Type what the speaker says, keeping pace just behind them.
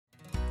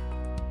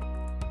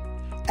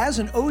As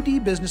an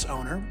OD business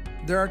owner,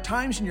 there are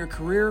times in your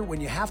career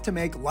when you have to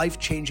make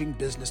life-changing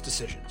business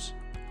decisions.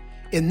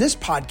 In this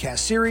podcast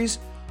series,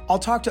 I'll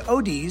talk to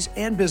ODs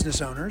and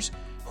business owners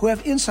who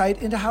have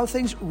insight into how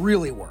things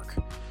really work,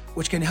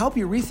 which can help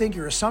you rethink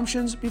your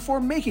assumptions before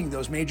making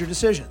those major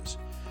decisions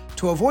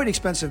to avoid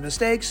expensive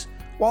mistakes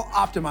while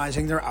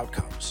optimizing their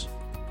outcomes.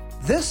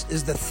 This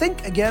is the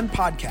Think Again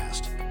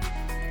podcast.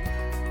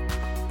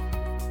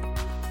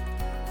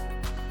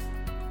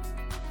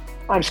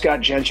 I'm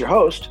Scott Jens, your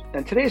host,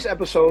 and today's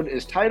episode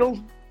is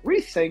titled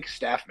Rethink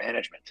Staff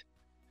Management.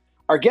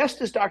 Our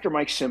guest is Dr.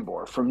 Mike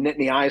Cymbor from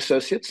Nittany Eye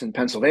Associates in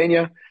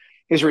Pennsylvania.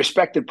 He's a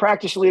respected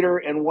practice leader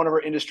and one of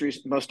our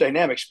industry's most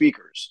dynamic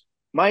speakers.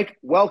 Mike,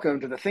 welcome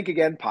to the Think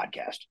Again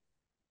podcast.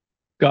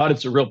 God,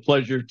 it's a real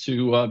pleasure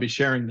to be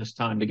sharing this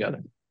time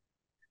together.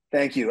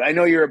 Thank you. I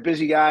know you're a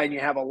busy guy and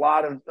you have a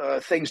lot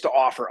of things to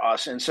offer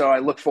us, and so I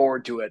look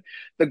forward to it.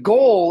 The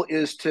goal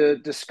is to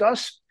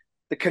discuss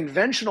the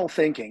conventional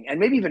thinking and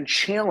maybe even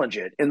challenge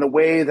it in the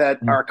way that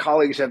our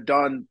colleagues have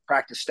done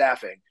practice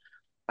staffing.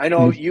 I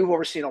know you've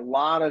overseen a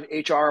lot of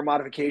HR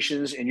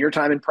modifications in your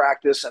time in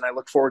practice, and I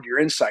look forward to your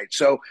insight.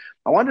 So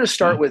I wanted to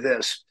start with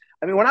this.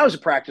 I mean, when I was a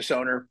practice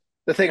owner,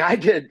 the thing I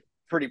did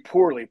pretty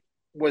poorly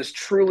was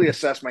truly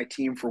assess my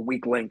team for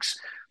weak links.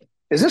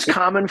 Is this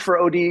common for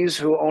ODs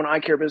who own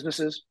eye care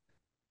businesses?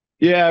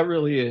 Yeah, it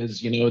really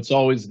is. It's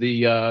always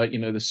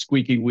the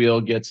squeaky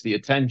wheel gets the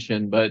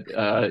attention, but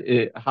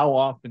how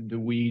often do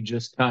we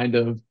just kind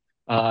of,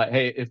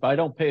 hey, if I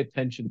don't pay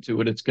attention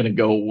to it, it's going to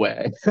go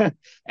away.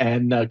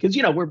 And because,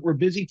 we're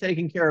busy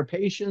taking care of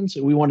patients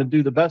and we want to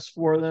do the best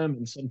for them.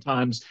 And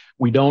sometimes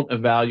we don't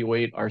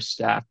evaluate our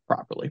staff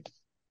properly.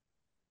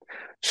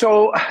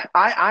 So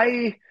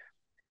I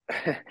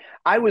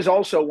was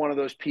also one of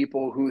those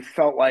people who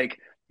felt like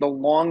the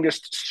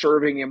longest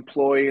serving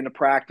employee in the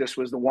practice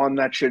was the one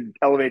that should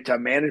elevate to a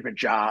management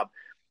job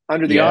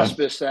under the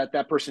auspice that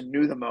that person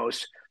knew the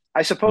most.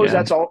 I suppose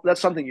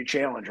that's something you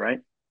challenge, right?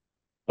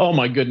 Oh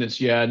my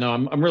goodness. Yeah, no,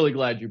 I'm really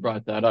glad you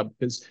brought that up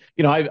because,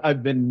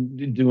 I've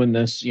been doing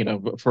this,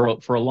 for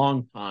a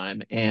long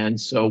time.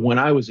 And so when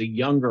I was a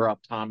younger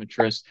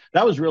optometrist,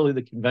 that was really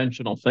the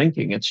conventional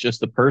thinking. It's just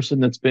the person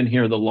that's been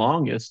here the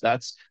longest,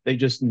 they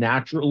just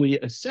naturally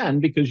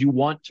ascend because you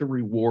want to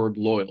reward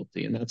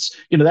loyalty. And that's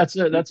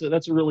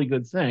a really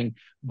good thing.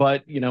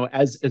 But,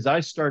 as I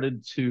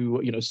started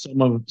to,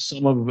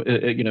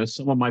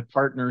 some of my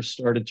partners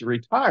started to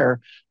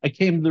retire, I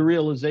came to the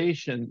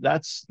realization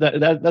that's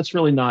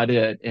really not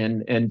it.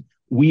 And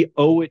we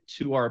owe it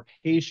to our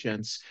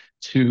patients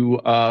to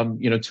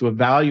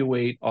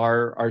evaluate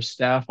our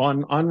staff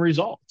on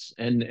results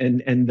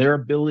and their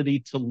ability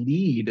to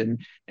lead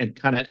and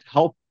kind of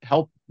help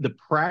the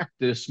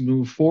practice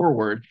move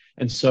forward.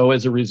 And so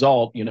as a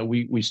result,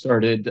 we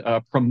started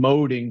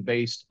promoting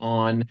based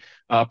on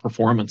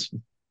performance.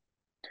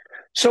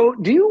 So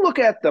do you look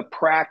at the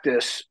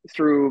practice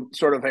through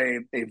sort of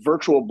a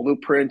virtual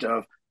blueprint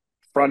of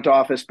front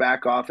office,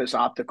 back office,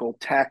 optical,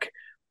 tech?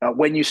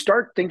 When you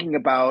start thinking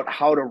about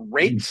how to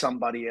rate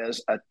somebody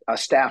as a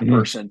staff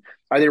person,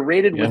 are they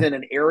rated within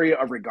an area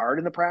of regard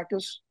in the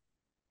practice?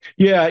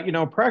 Yeah,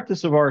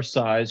 practice of our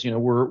size,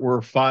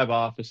 we're 5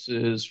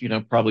 offices,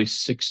 probably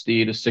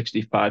 60 to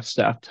 65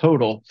 staff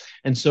total.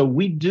 And so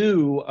we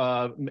do,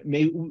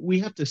 we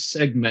have to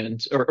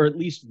segment, or at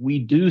least we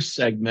do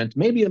segment,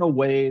 maybe in a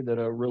way that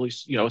a really,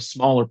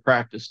 smaller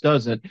practice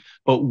doesn't.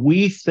 But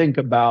we think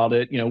about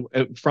it,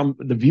 from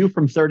the view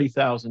from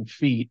 30,000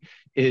 feet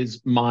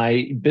is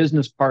my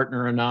business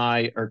partner and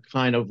I are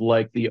kind of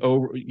like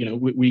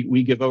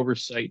we give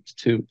oversight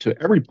to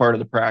every part of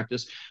the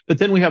practice, but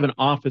then we have an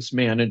office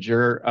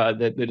manager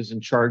that is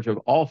in charge of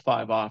all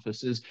 5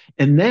 offices.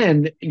 And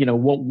then,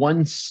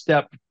 one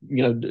step,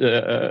 one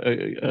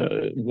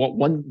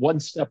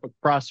step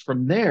across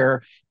from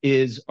there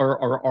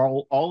are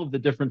all of the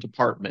different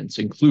departments,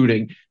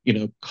 including,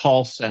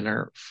 call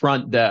center,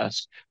 front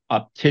desk,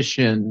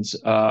 opticians,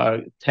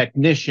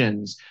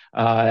 technicians,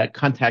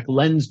 contact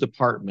lens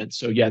department.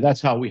 So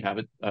that's how we have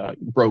it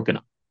broken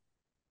up.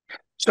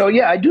 So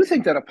I do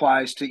think that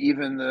applies to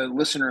even the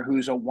listener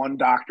who's a 1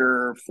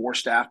 doctor, 4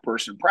 staff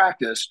person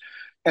practice.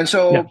 And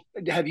so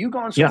have you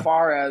gone so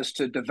far as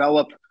to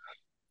develop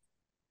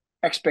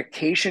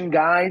expectation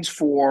guides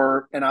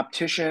for an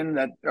optician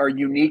that are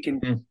unique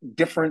and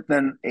different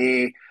than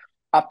a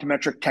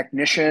optometric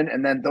technician,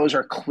 and then those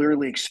are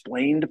clearly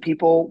explained to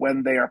people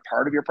when they are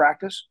part of your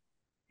practice?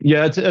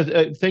 Yeah,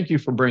 thank you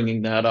for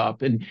bringing that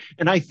up. And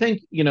I think,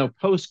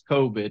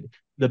 post-COVID,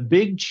 the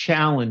big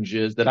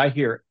challenges that I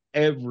hear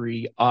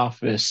every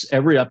office,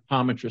 every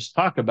optometrist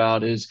talk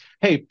about is,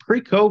 hey,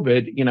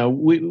 pre-COVID,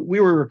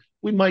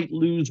 we might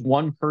lose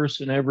 1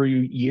 person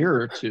every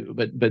year or 2,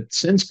 but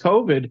since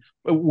COVID,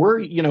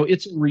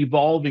 it's a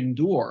revolving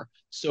door.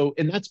 So,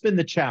 and that's been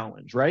the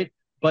challenge, right?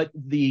 But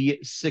the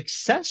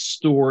success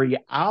story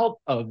out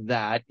of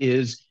that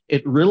is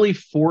it really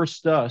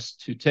forced us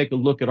to take a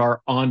look at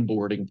our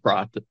onboarding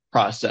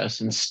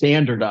process and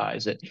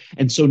standardize it.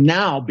 And so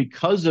now,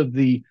 because of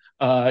the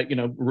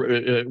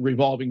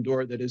revolving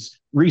door that is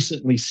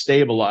recently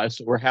stabilized.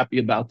 So we're happy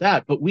about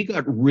that. But we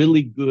got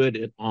really good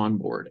at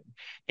onboarding.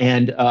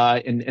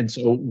 And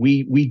so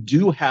we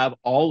do have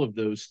all of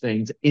those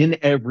things in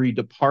every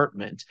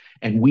department,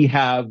 and we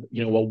have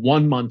a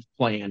 1 month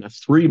plan, a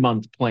 3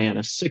 month plan,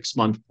 a 6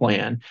 month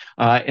plan,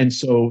 and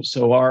so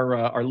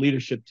our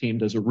leadership team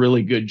does a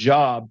really good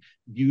job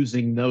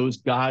using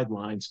those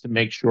guidelines to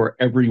make sure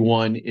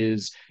everyone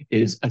is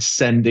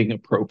ascending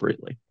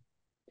appropriately.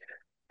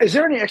 Is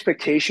there any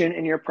expectation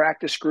in your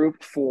practice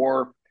group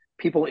for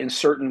people in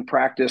certain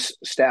practice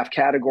staff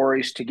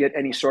categories to get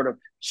any sort of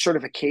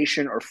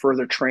certification or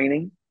further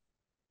training?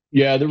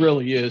 Yeah, there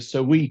really is.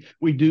 So we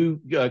do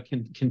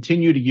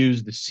continue to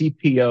use the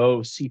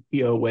CPO,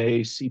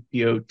 CPOA,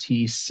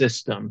 CPOT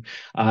system,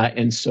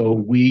 and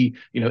so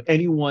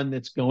anyone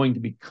that's going to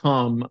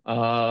become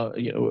we're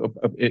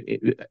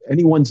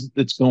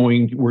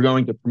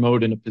going to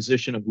promote in a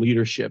position of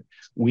leadership.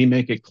 We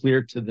make it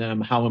clear to them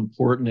how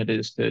important it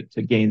is to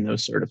gain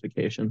those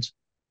certifications.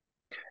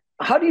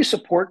 How do you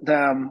support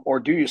them, or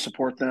do you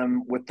support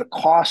them with the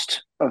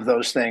cost of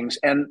those things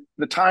and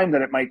the time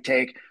that it might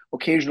take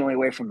occasionally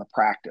away from the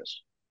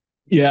practice?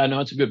 Yeah, no,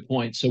 it's a good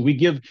point. So we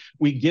give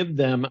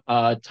them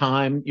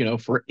time,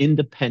 for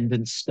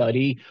independent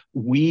study.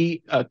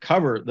 We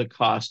cover the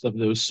cost of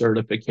those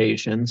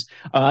certifications,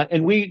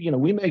 and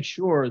we make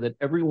sure that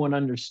everyone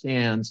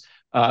understands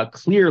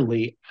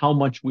clearly how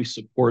much we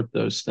support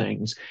those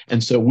things.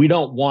 And so we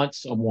don't want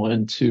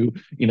someone to,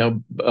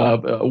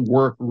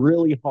 work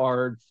really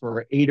hard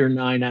for 8 or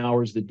 9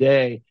 hours a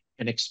day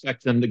and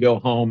expect them to go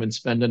home and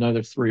spend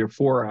another 3 or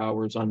 4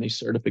 hours on these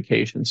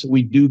certifications. So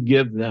we do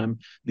give them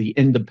the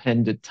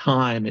independent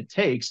time it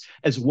takes,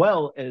 as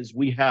well as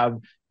we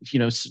have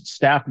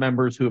staff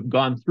members who have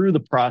gone through the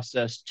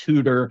process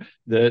tutor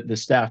the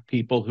staff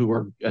people who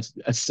are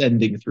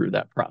ascending through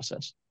that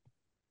process.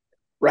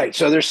 Right.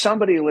 So there's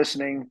somebody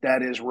listening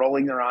that is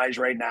rolling their eyes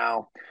right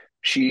now.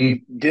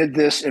 She did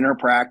this in her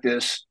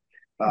practice.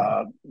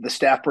 The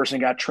staff person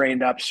got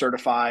trained up,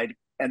 certified,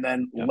 and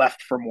then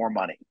left for more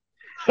money.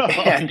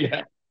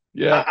 And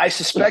yeah. I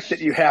suspect that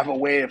you have a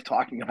way of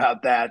talking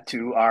about that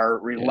to our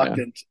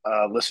reluctant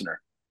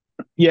listener.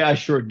 Yeah, I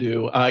sure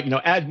do.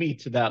 Add me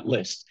to that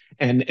list,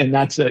 and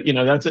that's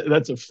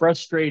a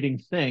frustrating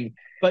thing.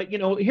 But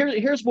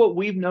here's what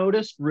we've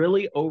noticed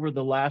really over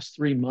the last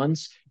 3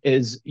 months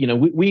is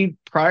we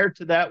prior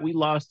to that we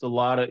lost a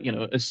lot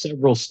of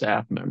several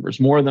staff members,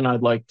 more than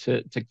I'd like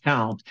to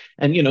count,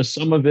 and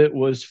some of it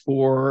was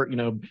for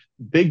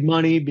big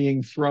money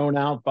being thrown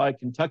out by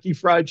Kentucky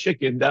Fried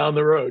Chicken down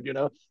the road,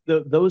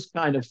 those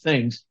kind of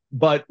things.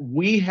 But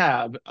we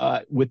have,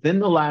 within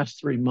the last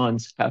 3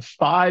 months, have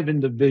 5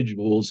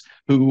 individuals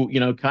who,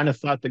 kind of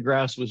thought the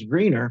grass was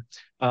greener,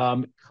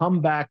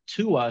 come back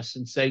to us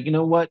and say, you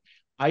know what,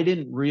 I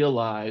didn't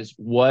realize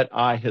what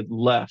I had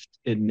left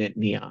in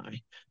Nittany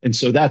Eye. And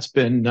so that's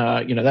been,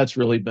 that's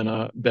really been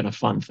a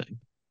fun thing.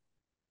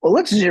 Well,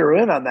 let's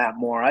zero in on that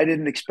more. I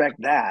didn't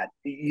expect that.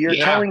 You're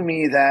Yeah. telling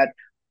me that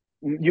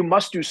you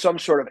must do some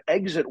sort of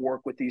exit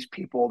work with these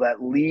people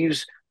that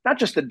leaves not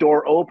just the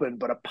door open,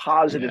 but a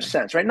positive Yeah.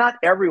 sense, right? Not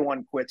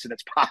everyone quits and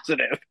it's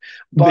positive,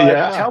 but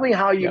Yeah. tell me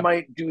how you Yeah.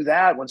 might do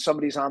that when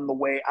somebody's on the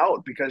way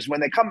out, because when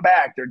they come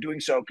back, they're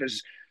doing so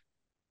because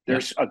Yeah.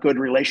 there's a good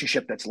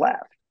relationship that's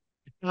left.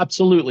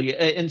 Absolutely.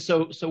 And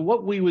so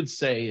what we would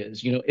say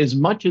is, as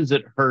much as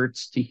it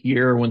hurts to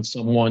hear when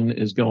someone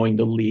is going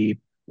to leave,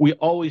 we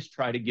always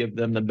try to give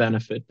them the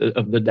benefit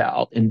of the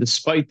doubt. And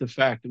despite the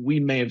fact that we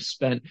may have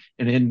spent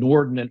an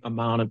inordinate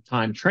amount of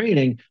time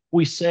training,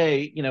 we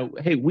say,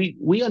 hey,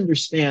 we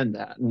understand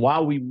that. And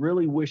while we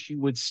really wish you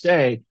would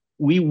stay,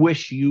 we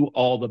wish you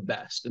all the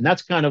best. And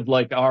that's kind of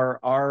like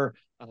our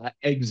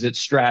exit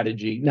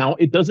strategy. Now,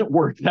 it doesn't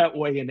work that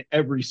way in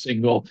every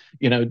single,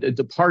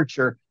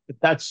 departure, but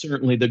that's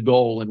certainly the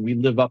goal, and we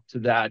live up to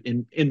that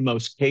in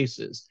most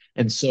cases.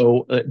 And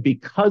so,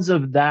 because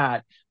of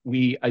that,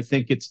 I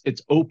think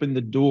it's opened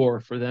the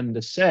door for them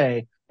to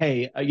say,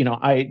 hey,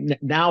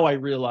 I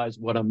realize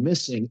what I'm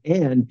missing,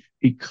 and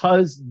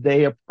because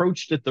they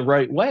approached it the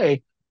right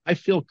way, I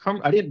feel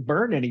I didn't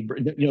burn any,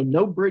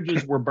 no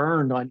bridges were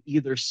burned on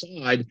either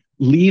side,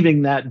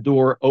 leaving that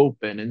door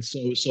open. And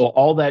so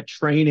all that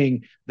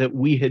training that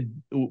we're going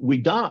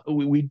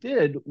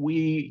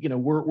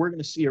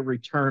to see a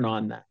return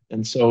on that.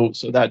 And so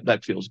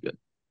that feels good.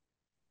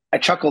 I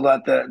chuckled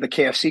at the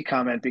KFC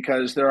comment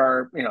because there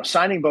are,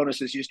 signing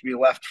bonuses used to be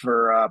left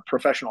for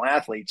professional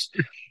athletes,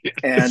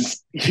 and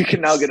Yes, you can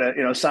now get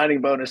a,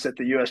 signing bonus at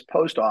the U.S.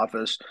 Post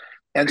Office.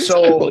 And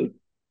so exactly.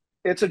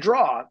 it's a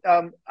draw.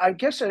 I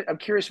guess I'm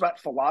curious about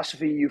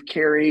philosophy you've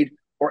carried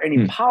or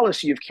any Hmm.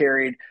 policy you've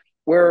carried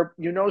where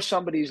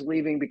somebody's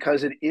leaving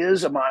because it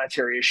is a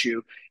monetary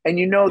issue, and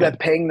Yeah. that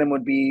paying them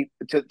would be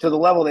to the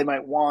level they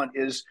might want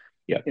is,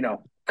 Yeah.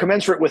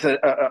 commensurate with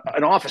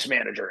an office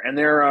manager, and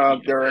they're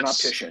an Yes.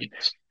 optician.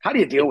 Yes. How do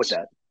you deal with It's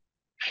that?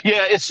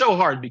 Yeah, it's so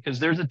hard because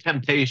there's a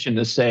temptation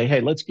to say, "Hey,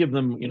 let's give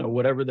them,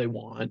 whatever they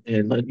want,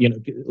 and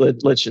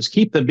let's just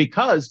keep them,"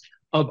 because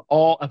of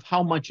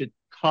how much it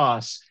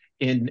costs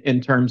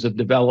in terms of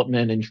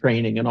development and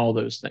training and all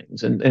those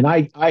things. And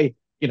I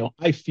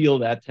feel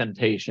that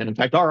temptation. In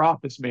fact, our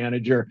office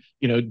manager,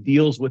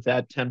 deals with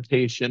that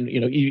temptation,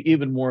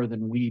 even more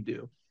than we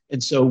do.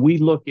 And so we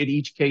look at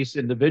each case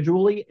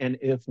individually, and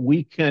if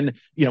we can,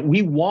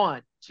 we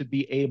want to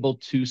be able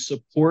to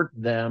support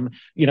them,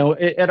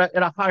 at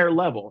a higher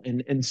level.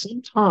 And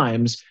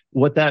sometimes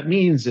what that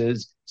means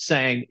is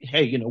saying,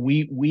 hey,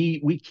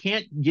 we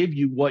can't give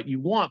you what you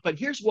want, but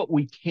here's what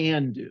we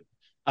can do.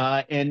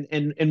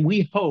 And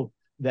we hope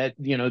that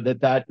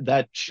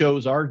that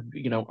shows our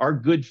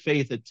good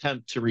faith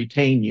attempt to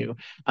retain you,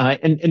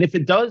 and if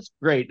it does,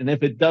 great, and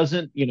if it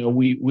doesn't,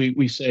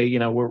 we say,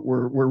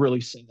 we're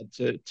really sad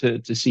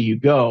to see you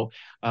go,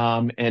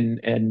 but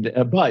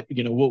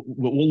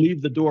we'll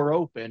leave the door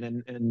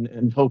open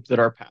and hope that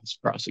our paths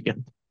cross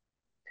again.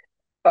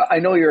 I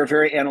know you're a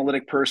very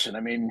analytic person. I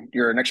mean,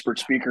 you're an expert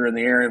speaker in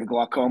the area of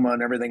glaucoma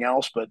and everything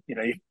else, but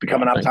you've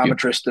become Well, an thank you.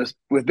 optometrist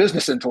with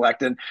business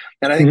intellect, and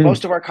I think Mm,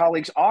 most of our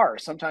colleagues are.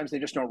 Sometimes they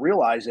just don't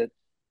realize it.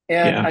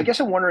 And yeah. I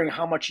guess I'm wondering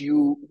how much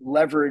you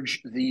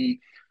leverage the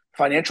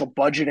financial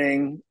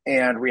budgeting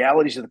and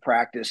realities of the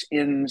practice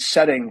in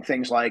setting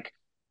things like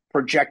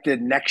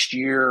projected next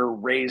year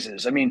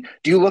raises. I mean,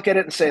 do you look at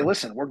it and say, Yeah.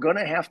 listen, we're going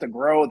to have to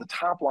grow the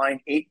top line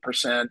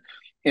 8%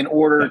 in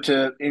order Yep.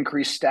 to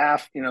increase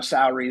staff,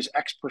 salaries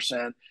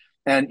X%.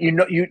 And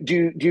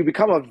you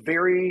become a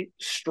very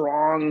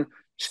strong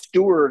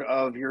steward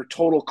of your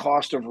total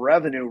cost of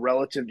revenue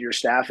relative to your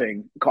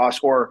staffing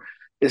costs, or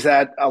is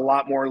that a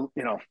lot more,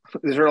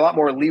 is there a lot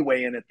more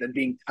leeway in it than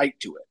being tight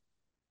to it?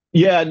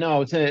 Yeah,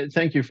 no,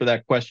 thank you for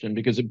that question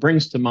because it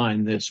brings to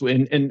mind this.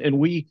 And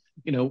we,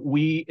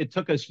 it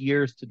took us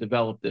years to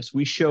develop this.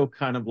 We show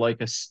kind of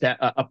like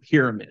a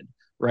pyramid,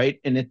 right?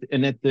 And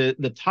at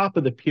the top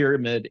of the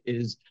pyramid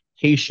is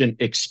patient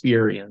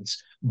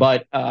experience.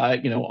 But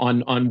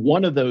on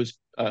one of those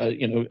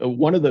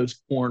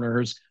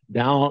corners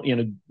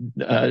down,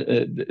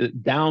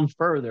 down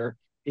further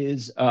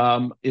is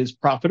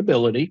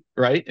profitability,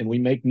 right? And we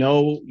make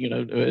no, we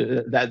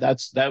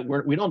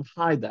don't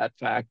hide that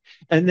fact.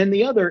 And then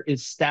the other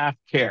is staff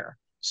care.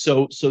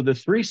 So the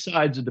three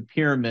sides of the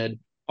pyramid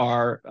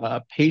are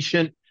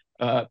patient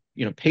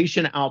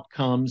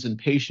outcomes and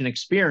patient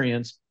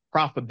experience,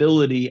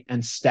 profitability,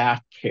 and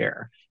staff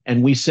care.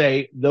 And we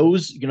say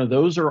those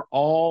are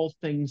all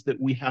things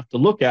that we have to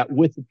look at,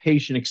 with the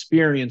patient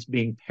experience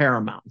being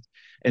paramount.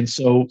 And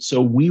so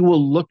we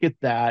will look at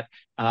that,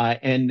 I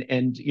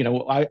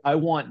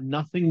want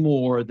nothing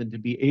more than to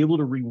be able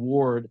to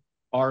reward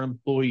our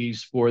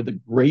employees for the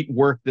great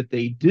work that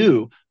they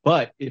do.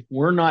 But if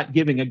we're not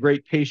giving a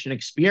great patient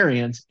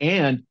experience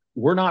and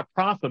we're not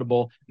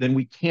profitable, then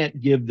we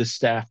can't give the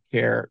staff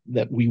care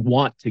that we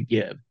want to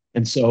give.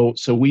 And so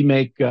we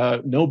make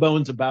no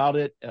bones about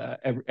it.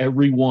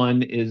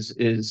 Everyone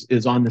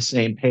is on the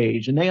same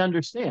page, and they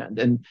understand.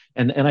 And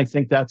I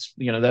think that's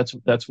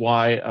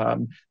why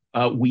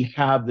we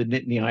have the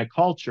Nittany Eye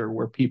culture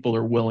where people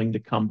are willing to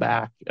come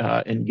back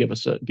and give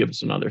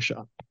us another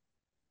shot.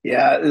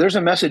 Yeah, there's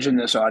a message in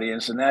this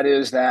audience, and that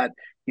is that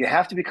you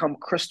have to become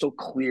crystal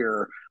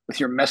clear with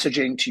your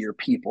messaging to your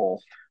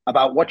people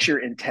about what Yeah,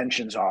 your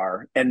intentions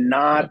are, and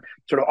not yeah,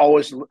 sort of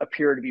always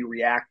appear to be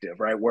reactive,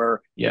 right?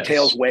 Where your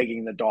tail's yes,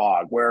 wagging the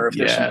dog, where if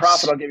there's some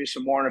profit, yes, I'll give you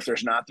some more, and if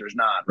there's not, there's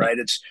not, yeah, right?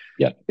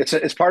 yeah.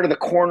 It's part of the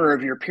corner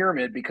of your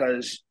pyramid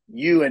because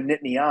you and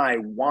Nittany Eye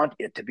want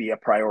it to be a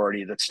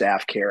priority that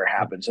staff care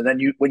happens. And then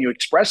when you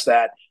express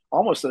that,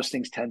 almost those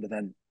things tend to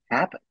then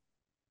happen.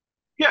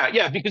 Yeah,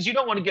 yeah, because you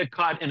don't want to get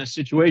caught in a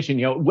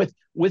situation,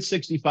 with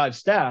 65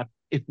 staff.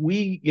 If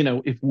we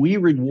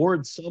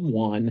reward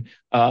someone,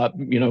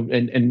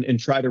 and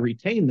try to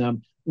retain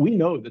them, we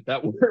know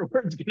that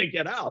word's going to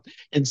get out,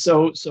 and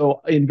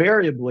so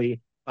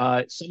invariably,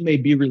 some may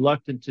be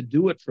reluctant to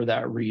do it for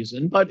that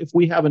reason. But if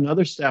we have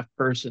another staff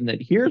person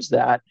that hears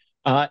that,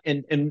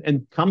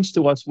 and comes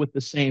to us with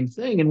the same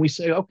thing, and we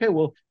say, okay,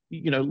 well,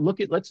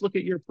 let's look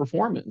at your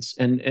performance,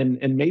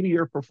 and maybe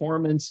your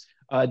performance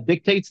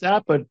dictates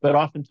that, but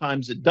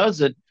oftentimes it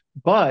doesn't.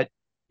 But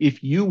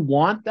if you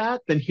want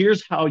that, then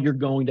here's how you're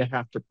going to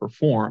have to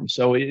perform.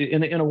 So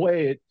in a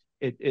way,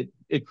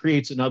 it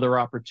creates another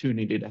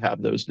opportunity to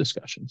have those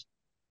discussions.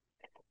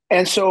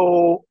 And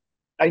so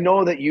I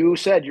know that you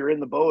said you're in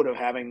the boat of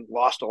having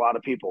lost a lot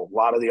of people. A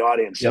lot of the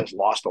audience Yep. has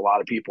lost a lot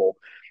of people.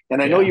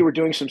 And I know Yeah. you were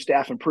doing some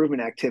staff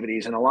improvement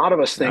activities, and a lot of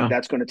us think Yeah.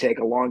 that's going to take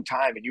a long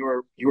time. And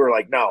you were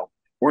like, no,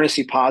 we're going to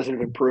see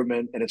positive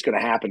improvement, and it's going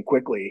to happen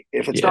quickly.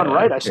 If it's done Yeah.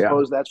 right, I Yeah.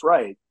 suppose that's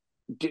right.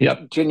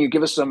 Yep. Can you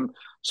give us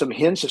some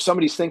hints if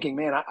somebody's thinking,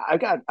 man, I've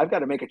got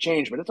to make a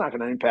change, but it's not going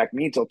to impact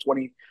me until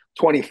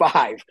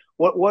 2025?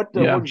 What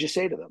Yeah. would you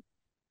say to them?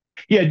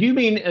 Yeah. Do you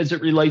mean as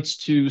it relates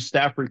to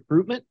staff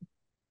recruitment?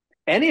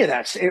 Any of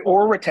that,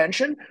 or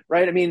retention,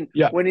 right? I mean,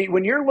 Yeah.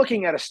 when you're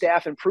looking at a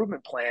staff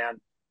improvement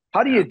plan,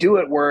 how do you Yeah. do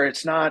it where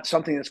it's not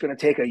something that's going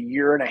to take a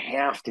year and a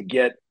half to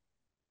get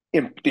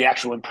the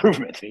actual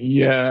improvement.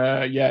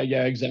 Yeah,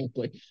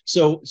 exactly.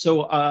 So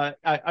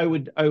I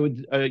would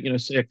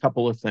say a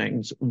couple of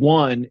things.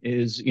 One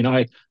is,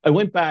 I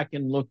went back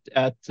and looked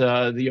at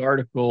the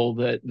article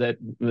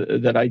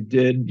that I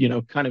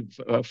did, kind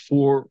of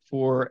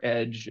for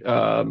Edge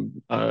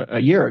a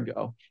year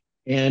ago.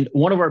 And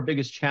one of our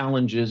biggest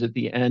challenges at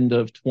the end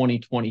of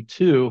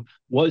 2022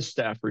 was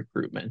staff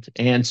recruitment.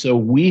 And so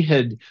we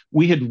had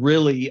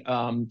really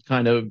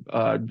kind of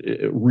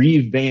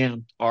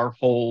revamped our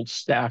whole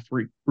staff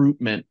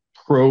recruitment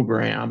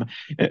program,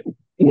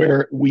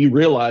 where we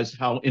realized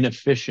how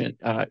inefficient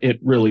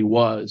it really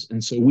was.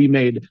 And so we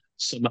made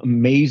some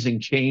amazing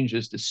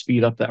changes to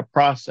speed up that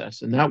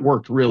process, and that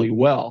worked really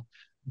well.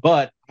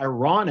 But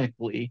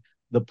ironically,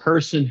 the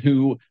person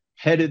who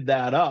headed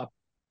that up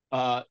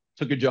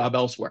took a job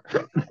elsewhere.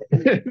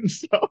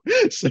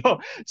 so,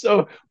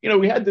 so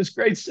we had this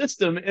great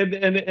system, and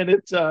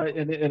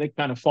it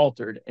kind of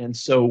faltered, and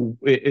so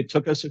it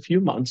took us a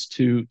few months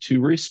to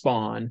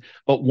respond.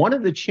 But one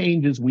of the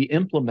changes we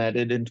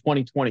implemented in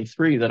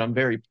 2023 that I'm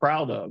very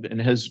proud of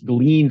and has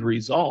gleaned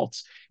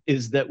results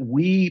is that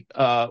we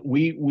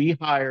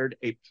hired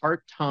a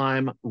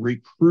part-time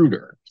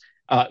recruiter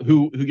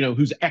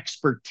whose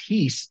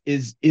expertise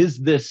is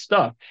this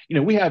stuff.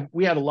 We had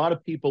a lot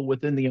of people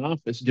within the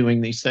office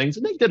doing these things,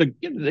 and they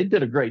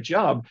did a great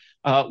job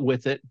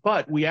with it.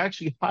 But we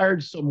actually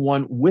hired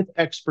someone with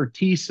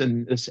expertise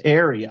in this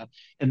area,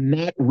 and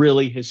that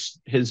really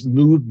has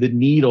moved the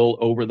needle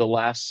over the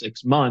last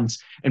 6 months.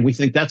 And we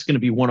think that's going to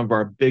be one of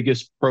our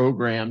biggest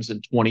programs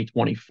in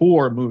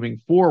 2024 moving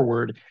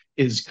forward,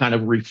 is kind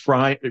of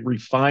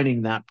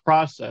refining that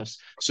process,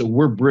 so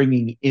we're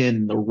bringing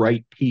in the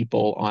right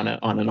people on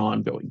an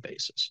ongoing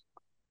basis.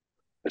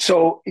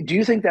 So, do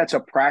you think that's a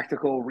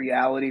practical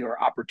reality or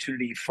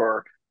opportunity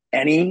for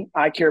any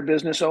eye care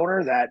business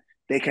owner, that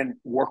they can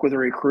work with a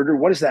recruiter?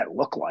 What does that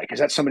look like? Is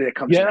that somebody that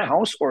comes in the Yeah,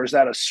 house, or is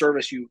that a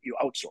service you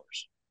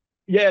outsource?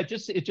 yeah,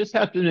 it just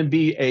happened to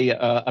be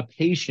a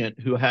patient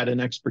who had an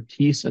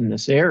expertise in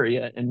this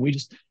area, and we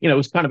just, it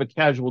was kind of a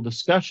casual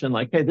discussion,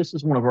 like, hey, this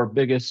is one of our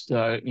biggest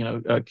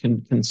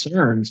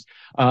concerns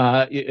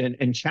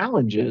and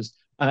challenges.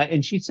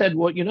 And she said,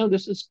 well,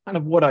 this is kind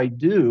of what I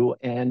do,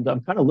 and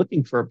I'm kind of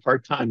looking for a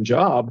part-time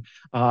job.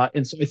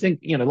 And so I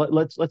think,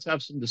 let's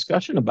have some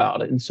discussion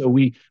about it. And so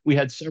we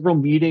had several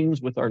meetings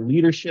with our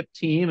leadership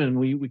team, and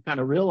we kind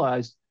of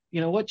realized,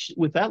 what,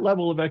 with that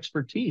level of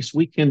expertise,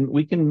 we can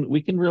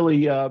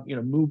really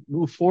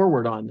move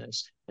forward on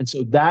this. And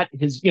so that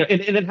has, and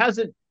it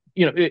hasn't,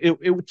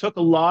 it took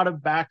a lot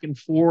of back and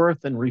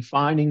forth and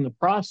refining the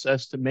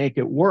process to make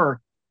it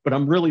work. But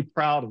I'm really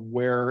proud of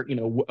where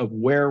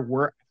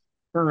we're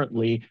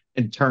currently,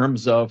 in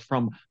terms of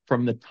from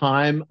the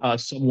time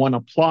someone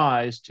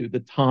applies to the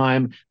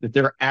time that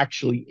they're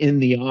actually in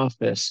the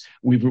office.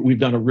 We've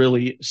done a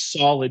really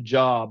solid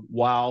job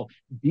while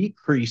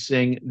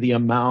decreasing the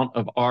amount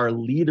of our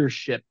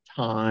leadership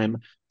time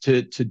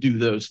to do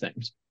those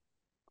things.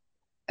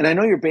 And I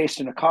know you're based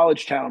in a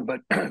college town,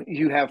 but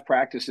you have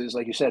practices,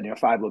 like you said,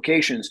 5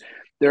 locations.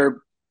 There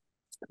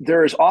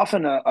is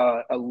often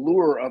a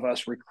lure of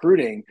us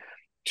recruiting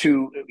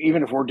to,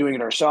 even if we're doing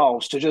it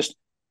ourselves, to just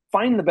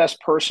find the best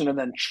person and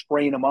then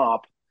train them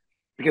up,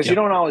 because you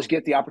Yeah. don't always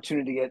get the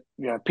opportunity to get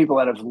people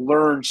that have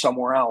learned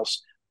somewhere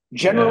else.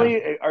 Yeah.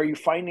 Generally, are you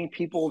finding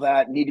people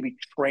that need to be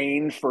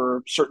trained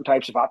for certain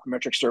types of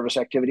optometric service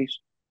activities?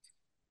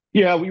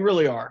 Yeah, we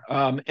really are.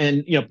 And,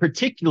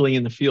 particularly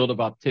in the field of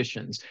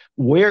opticians,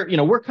 where,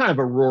 we're kind of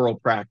a rural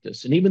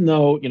practice. And even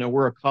though,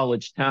 we're a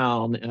college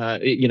town, I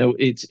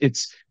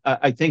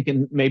think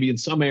maybe in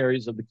some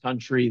areas of the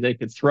country, they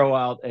could throw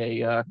out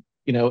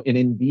an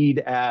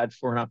Indeed ad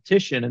for an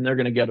optician, and they're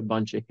going to get a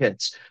bunch of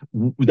hits.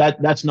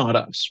 That's not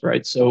us,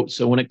 right? So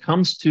when it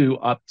comes to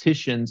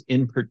opticians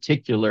in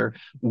particular,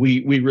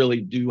 we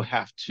really do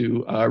have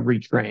to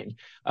retrain,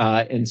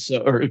 and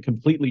so, or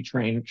completely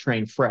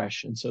train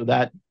fresh. And so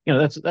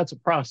that's a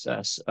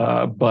process.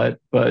 But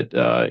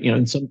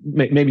in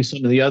maybe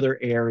some of the other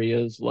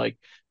areas, like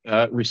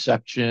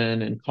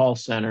reception and call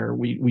center,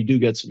 we do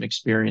get some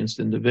experienced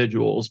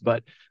individuals.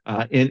 But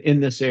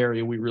in this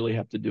area, we really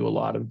have to do a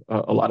lot of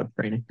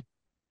training.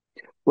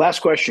 Last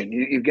question.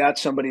 You've got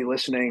somebody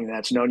listening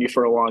that's known you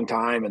for a long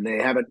time, and they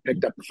haven't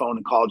picked up the phone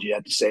and called you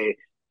yet to say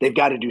they've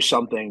got to do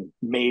something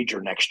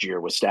major next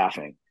year with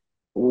staffing.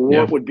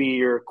 Yeah. What would be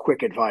your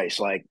quick advice?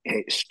 Like,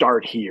 hey,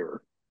 start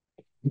here.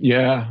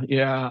 Yeah.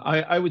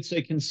 I would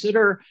say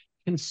consider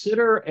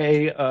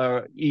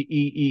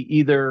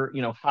either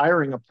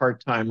hiring a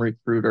part-time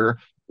recruiter,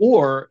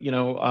 or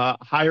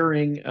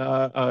hiring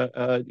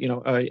a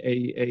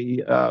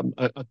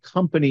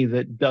company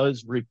that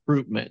does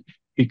recruitment.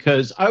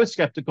 Because I was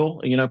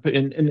skeptical,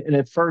 and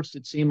at first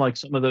it seemed like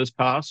some of those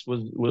costs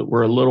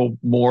were a little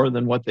more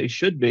than what they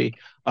should be.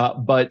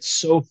 But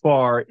so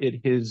far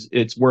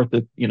it's worth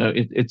it.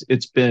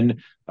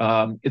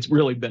 It's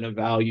really been a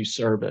value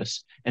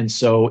service. And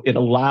so it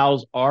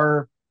allows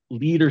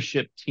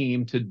leadership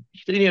team to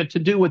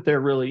do what they're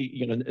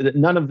really,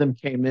 none of them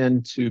came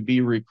in to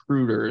be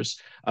recruiters,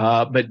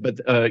 but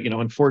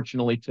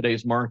unfortunately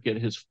today's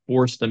market has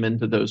forced them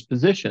into those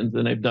positions,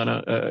 and they've done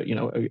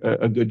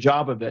a good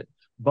job of it.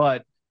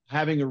 But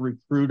having a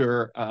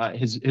recruiter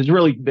has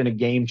really been a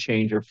game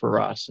changer for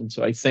us, and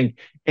so I think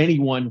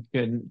anyone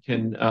can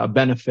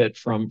benefit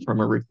from a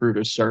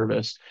recruiter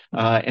service, so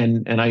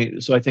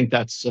I think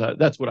that's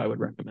what I would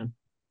recommend.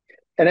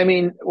 And I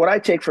mean, what I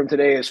take from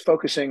today is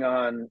focusing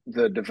on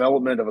the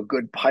development of a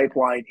good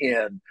pipeline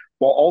in,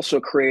 while also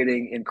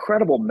creating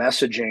incredible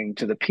messaging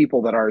to the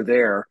people that are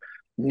there,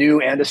 new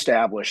and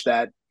established,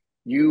 that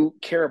you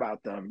care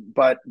about them,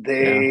 but Yeah.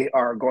 they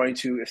are going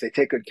to, if they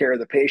take good care of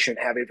the patient,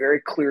 have a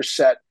very clear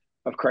set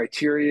of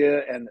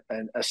criteria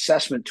and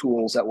assessment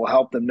tools that will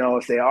help them know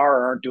if they are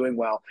or aren't doing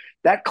well.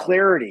 That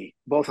clarity,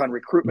 both on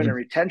recruitment and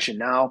Mhm. retention,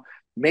 now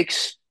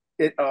makes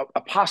it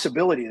a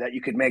possibility that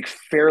you could make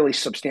fairly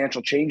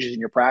substantial changes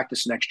in your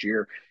practice next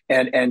year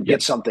and get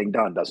Yes. something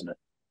done, doesn't it?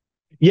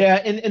 Yeah,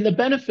 and the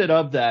benefit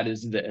of that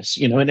is this,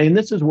 and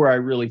this is where I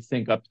really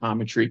think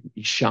optometry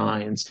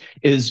shines,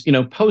 is,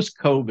 post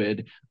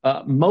COVID,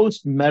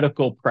 most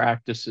medical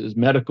practices,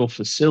 medical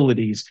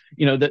facilities,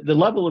 the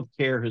level of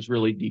care has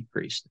really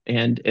decreased,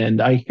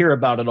 and I hear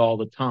about it all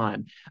the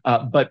time.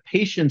 But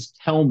patients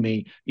tell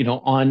me, maybe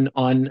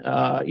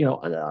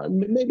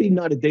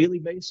not a daily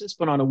basis,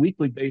 but on a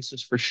weekly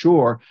basis for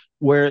sure,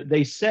 where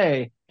they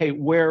say, hey,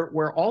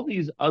 where all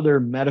these other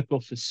medical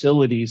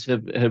facilities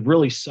have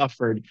really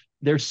suffered,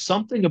 there's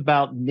something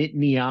about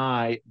Nittany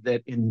Eye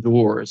that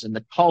endures, and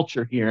the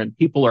culture here, and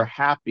people are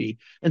happy,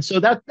 and so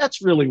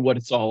that's really what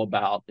it's all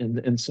about.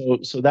 And so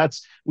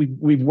that's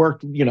we've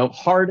worked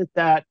hard at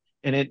that,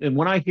 and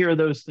when I hear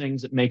those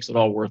things, it makes it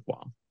all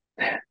worthwhile.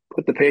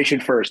 Put the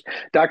patient first.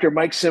 Dr.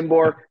 Mike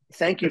Cymbor,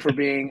 thank you for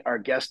being our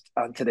guest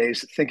on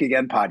today's Think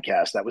Again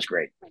podcast. That was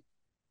great.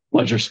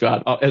 Pleasure,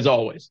 Scott, as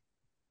always.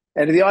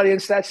 And to the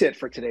audience, that's it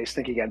for today's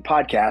Think Again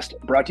podcast,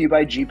 brought to you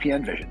by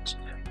GPN Visions,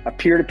 a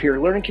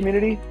peer-to-peer learning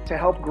community to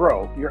help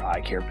grow your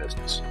eye care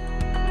business.